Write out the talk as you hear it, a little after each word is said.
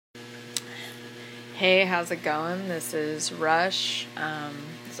Hey, how's it going? This is Rush,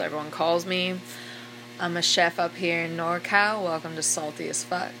 as everyone calls me. I'm a chef up here in NorCal. Welcome to Salty as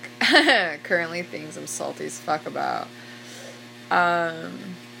Fuck. Currently things I'm salty as fuck about. The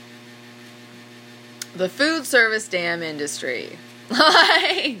food service damn industry.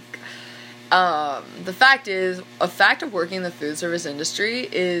 The fact of working in the food service industry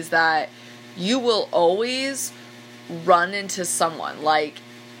is that you will always run into someone. Like,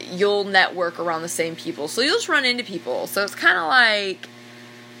 you'll network around the same people. So you'll just run into people. So it's kind of like,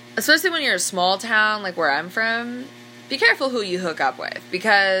 especially when you're a small town, like where I'm from, be careful who you hook up with.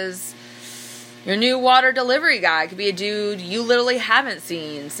 Because your new water delivery guy could be a dude you literally haven't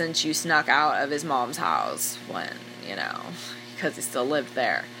seen since you snuck out of his mom's house when, because he still lived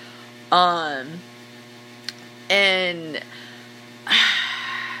there. And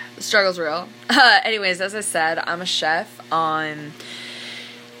the struggle's real. Anyways, as I said, I'm a chef.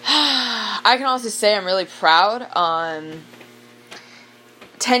 I can honestly say I'm really proud.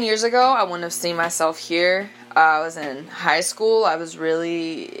 10 years ago, I wouldn't have seen myself here. I was in high school. I was had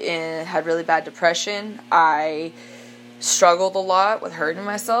really bad depression. I struggled a lot with hurting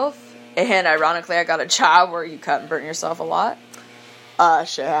myself. And ironically, I got a job where you cut and burn yourself a lot.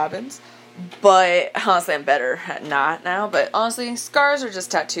 Shit happens. But honestly, I'm better at not now. But honestly, scars are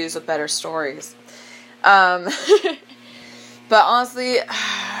just tattoos with better stories. But honestly,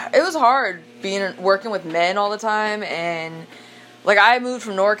 it was hard working with men all the time, and like I moved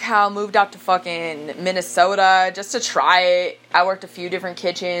from NorCal, moved out to fucking Minnesota just to try it. I worked a few different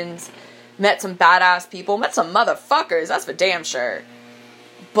kitchens, met some badass people, met some motherfuckers, that's for damn sure.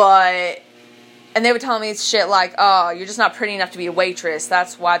 And they would tell me shit like, oh, you're just not pretty enough to be a waitress,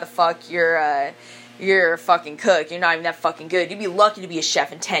 that's why the fuck you're a fucking cook, you're not even that fucking good, you'd be lucky to be a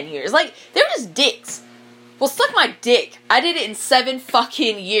chef in 10 years. Like, they were just dicks. Well, suck my dick. I did it in 7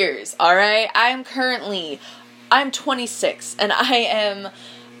 fucking years, alright? I'm 26, and I am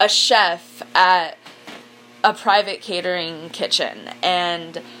a chef at a private catering kitchen,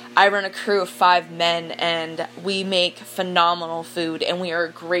 and I run a crew of 5 men, and we make phenomenal food, and we are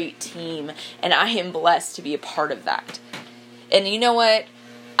a great team, and I am blessed to be a part of that. And you know what?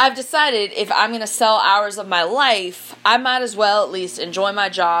 I've decided if I'm going to sell hours of my life, I might as well at least enjoy my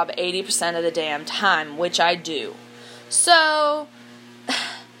job 80% of the damn time, which I do. So,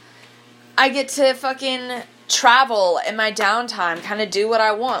 I get to fucking travel in my downtime, kind of do what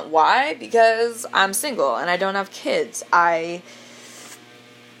I want. Why? Because I'm single and I don't have kids. Not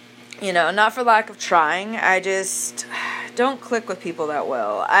for lack of trying, I just don't click with people that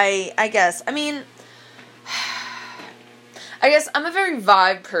well. I guess I'm a very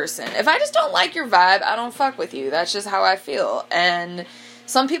vibe person. If I just don't like your vibe, I don't fuck with you. That's just how I feel. And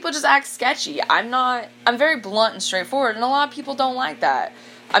some people just act sketchy. I'm very blunt and straightforward, and a lot of people don't like that.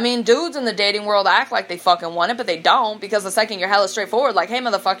 I mean, dudes in the dating world act like they fucking want it, but they don't, because the second you're hella straightforward, like, hey,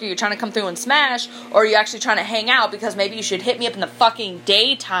 motherfucker, you're trying to come through and smash, or are you actually trying to hang out because maybe you should hit me up in the fucking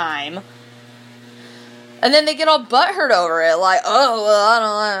daytime? And then they get all butthurt over it, like, oh, well, I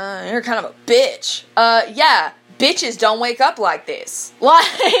don't know, you're kind of a bitch. Yeah. Bitches don't wake up like this.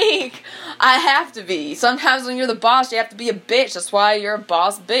 Like, I have to be. Sometimes when you're the boss, you have to be a bitch. That's why you're a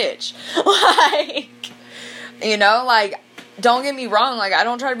boss bitch. Don't get me wrong. Like, I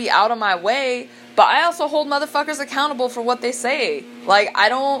don't try to be out of my way, but I also hold motherfuckers accountable for what they say. Like, I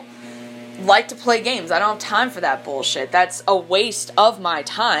don't like to play games. I don't have time for that bullshit. That's a waste of my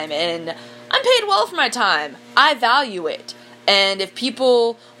time, and I'm paid well for my time. I value it. And if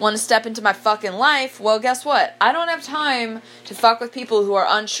people want to step into my fucking life, well, guess what? I don't have time to fuck with people who are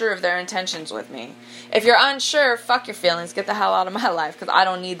unsure of their intentions with me. If you're unsure, fuck your feelings. Get the hell out of my life, because I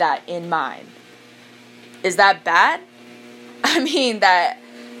don't need that in mine. Is that bad? I mean, that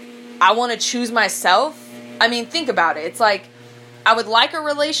I want to choose myself? I mean, think about it. It's like, I would like a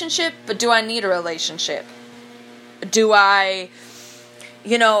relationship, but do I need a relationship? Do I...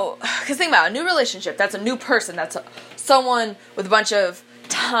 because think about it, a new relationship, that's a new person, that's someone with a bunch of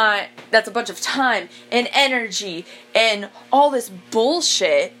time, that's a bunch of time and energy and all this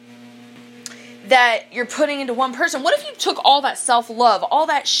bullshit that you're putting into one person. What if you took all that self-love, all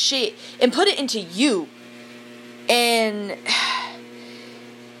that shit, and put it into you? And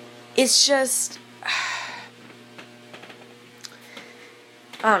it's just,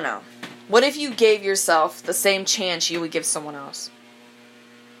 I don't know. What if you gave yourself the same chance you would give someone else?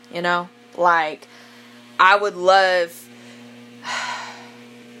 Like, I would love,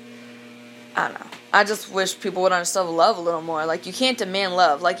 I don't know, I just wish people would understand love a little more. Like, you can't demand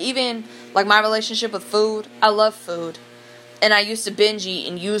love. Like, even, like, my relationship with food, I love food, and I used to binge eat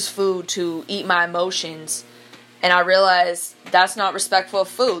and use food to eat my emotions, And I realized that's not respectful of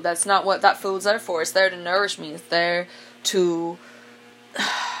food. That's not what that food's there for. It's there to nourish me. It's there to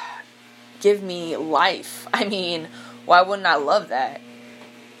give me life. I mean, why wouldn't I love that?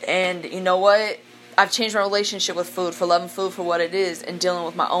 And you know what? I've changed my relationship with food, for loving food for what it is and dealing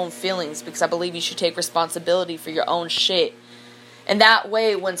with my own feelings, because I believe you should take responsibility for your own shit. And that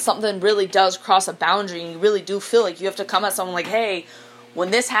way, when something really does cross a boundary and you really do feel like you have to come at someone like, hey,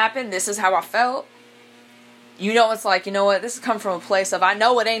 when this happened, this is how I felt. You know, it's like, you know what, this has come from a place of, I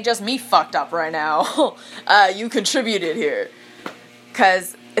know it ain't just me fucked up right now. You contributed here.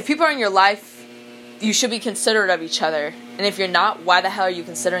 Because if people are in your life, you should be considerate of each other. And if you're not, why the hell are you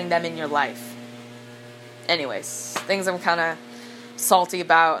considering them in your life? Anyways, things I'm kind of salty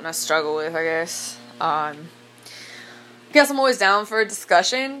about and I struggle with, I guess. I guess I'm always down for a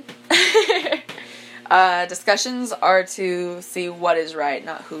discussion. Discussions are to see what is right,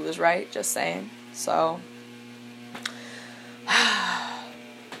 not who is right, just saying. So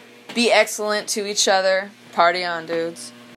be excellent to each other. Party on, dudes.